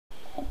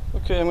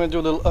Okay, I'm going to do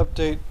a little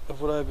update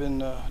of what I've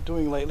been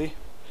doing lately.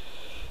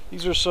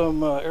 These are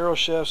some arrow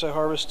shafts I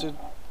harvested,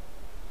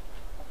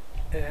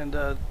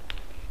 and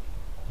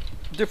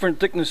different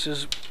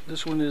thicknesses.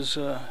 This one is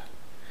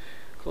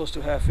close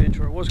to 1/2 inch,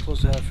 or it was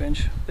close to 1/2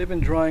 inch. They've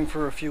been drying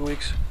for a few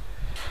weeks.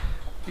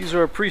 These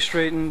are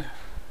pre-straightened,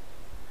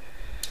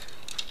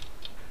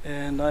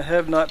 and I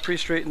have not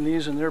pre-straightened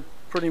these, and they're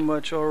pretty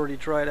much already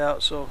dried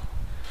out, so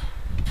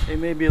they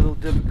may be a little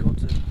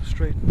difficult to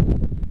straighten.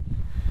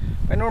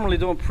 I normally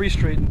don't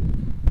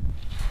pre-straighten,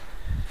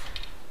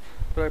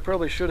 but I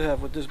probably should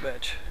have with this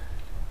batch.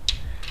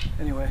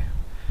 Anyway,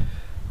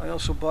 I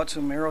also bought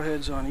some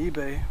arrowheads on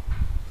eBay,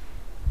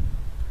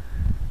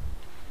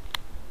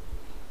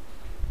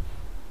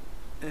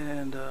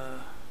 and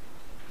I'm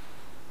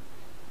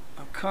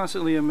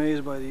constantly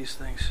amazed by these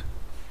things.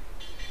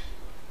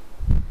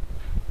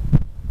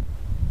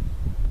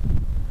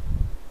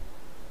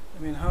 I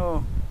mean,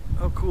 how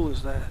cool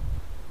is that?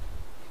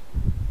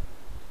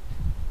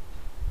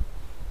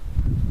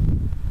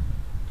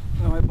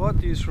 Now, I bought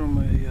these from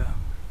a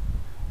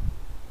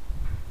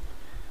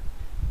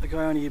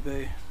guy on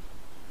eBay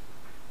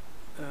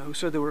who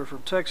said they were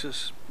from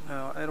Texas.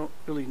 Now, I don't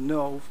really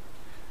know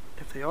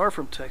if they are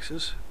from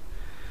Texas.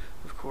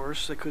 Of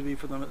course, they could be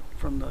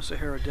from the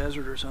Sahara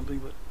Desert or something,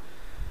 but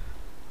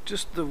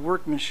just the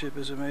workmanship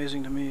is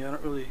amazing to me. I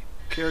don't really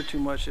care too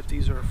much if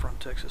these are from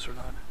Texas or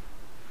not.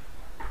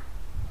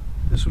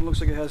 This one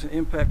looks like it has an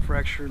impact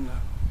fracture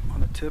on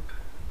the tip.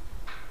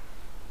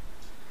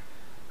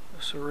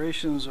 The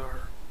serrations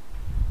are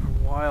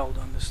wild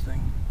on this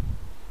thing.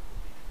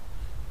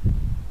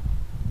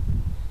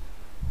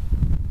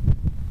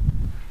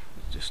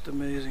 It's just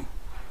amazing.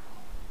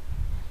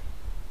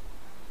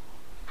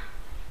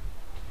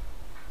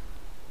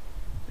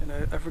 And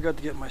I forgot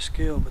to get my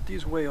scale, but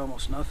these weigh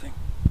almost nothing.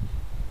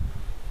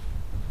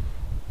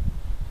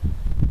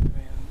 I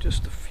mean,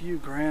 just a few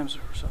grams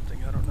or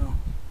something, I don't know.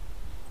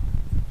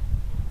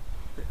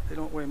 They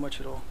don't weigh much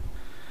at all.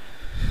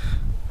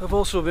 I've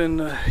also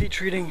been heat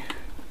treating.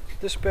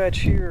 This batch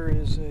here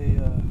is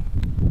a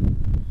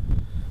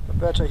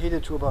batch I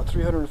heated to about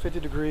 350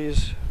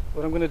 degrees.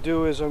 What I'm going to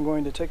do is I'm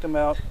going to take them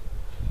out,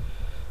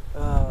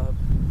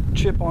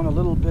 chip on a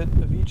little bit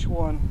of each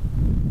one,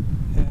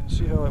 and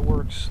see how it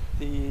works.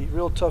 The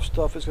real tough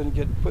stuff is going to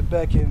get put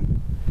back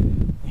in,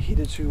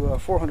 heated to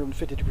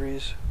 450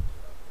 degrees,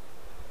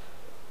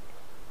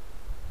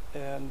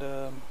 and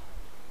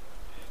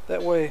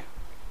that way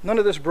none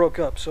of this broke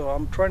up. So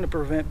I'm trying to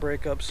prevent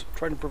breakups,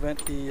 trying to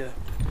prevent the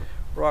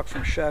rock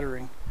from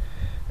shattering.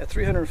 At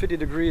 350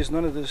 degrees,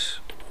 none of this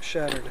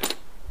shattered.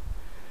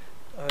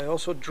 I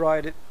also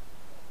dried it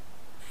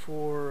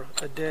for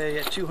a day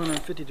at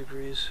 250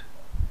 degrees,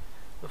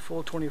 a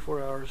full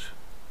 24 hours,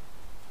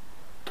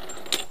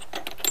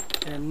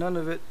 and none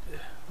of it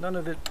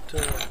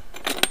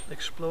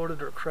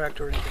exploded or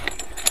cracked or anything.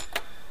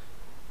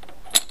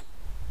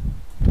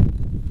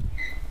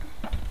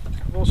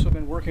 I've also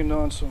been working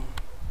on something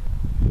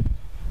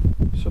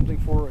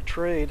for a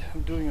trade.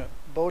 I'm doing a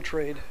bow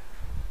trade.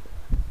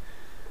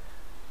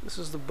 This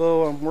is the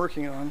bow I'm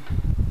working on.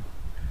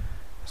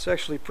 It's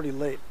actually pretty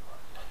late.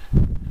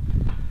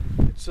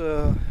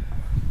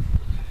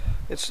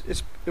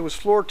 It was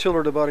floor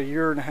tillered about 1.5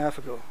 years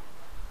ago,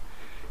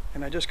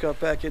 and I just got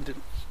back into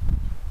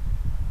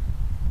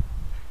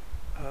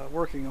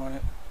working on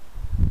it.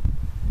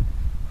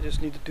 I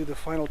just need to do the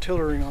final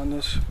tillering on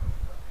this.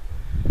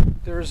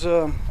 There's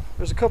a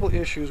couple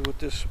issues with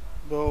this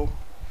bow.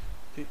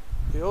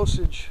 The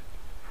osage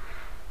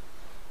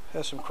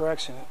has some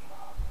cracks in it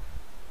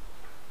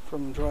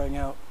from drying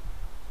out,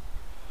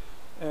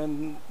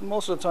 and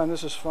most of the time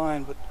this is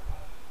fine, but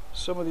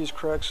some of these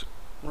cracks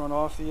run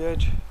off the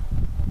edge.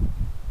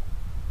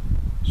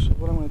 So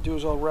what I'm going to do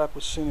is I'll wrap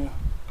with sinew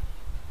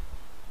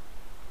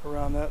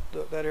around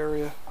that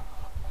area,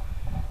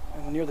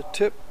 and near the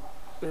tip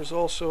there's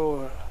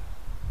also a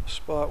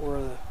spot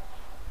where the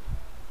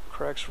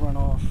cracks run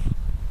off.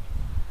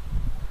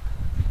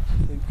 I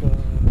think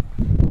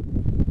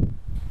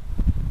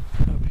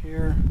up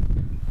here.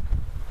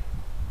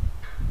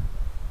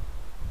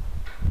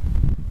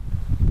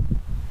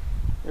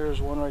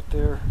 There's one right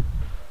there.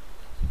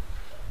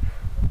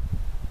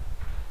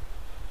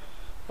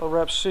 I'll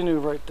wrap sinew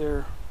right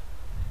there,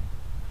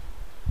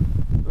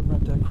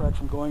 prevent that crack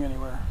from going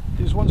anywhere.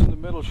 These ones in the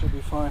middle should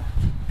be fine,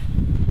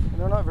 and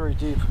they're not very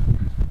deep.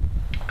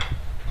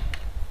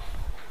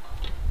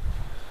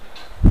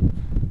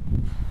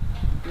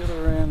 The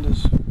other end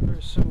is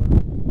very similar.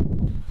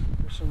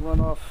 There's some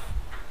runoff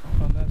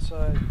on that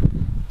side.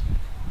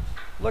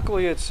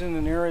 Luckily, it's in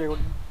an area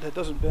that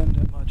doesn't bend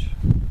that much.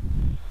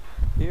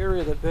 The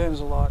area that bends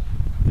a lot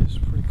is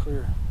pretty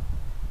clear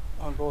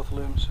on both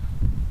limbs.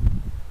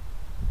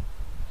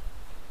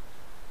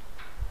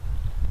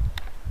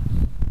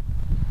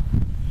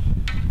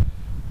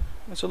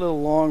 It's a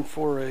little long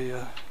for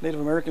a Native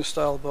American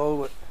style bow,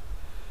 but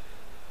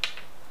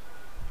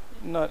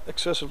not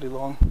excessively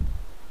long.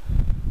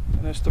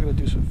 And I still got to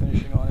do some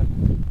finishing on it.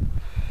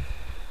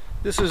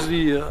 This is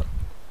the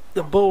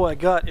bow I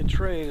got in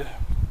trade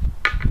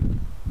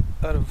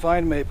out of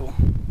vine maple.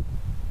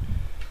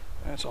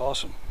 That's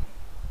awesome.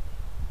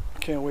 I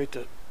can't wait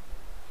to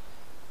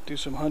do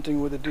some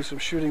hunting with it, do some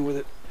shooting with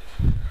it.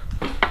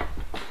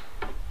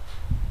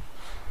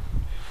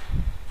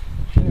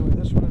 Anyway,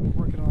 that's what I've been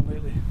working on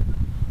lately.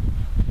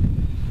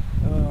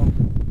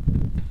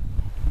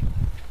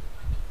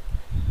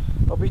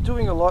 I'll be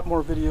doing a lot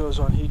more videos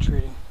on heat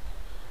treating.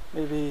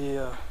 Maybe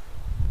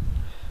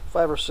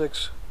 5 or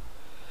 6,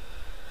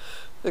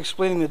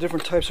 explaining the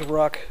different types of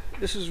rock.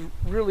 This is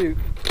really,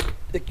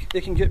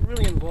 it can get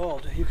really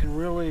involved. You can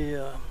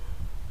really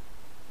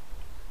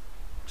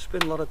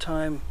spend a lot of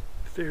time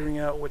figuring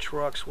out which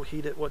rocks will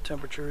heat at what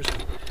temperatures.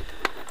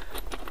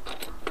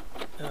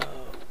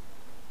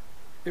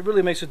 It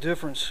really makes a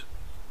difference,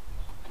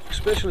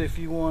 especially if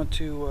you want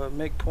to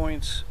make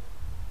points,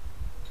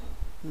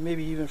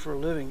 maybe even for a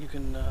living. You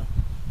can,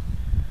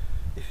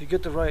 if you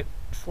get the right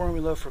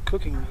formula for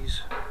cooking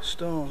these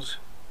stones,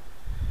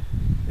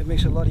 it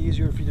makes it a lot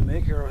easier for you to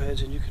make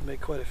arrowheads, and you can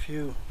make quite a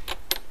few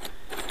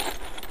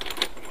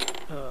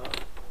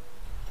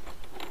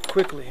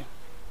quickly.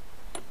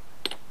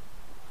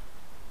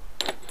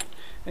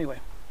 Anyway,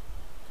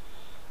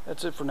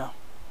 that's it for now.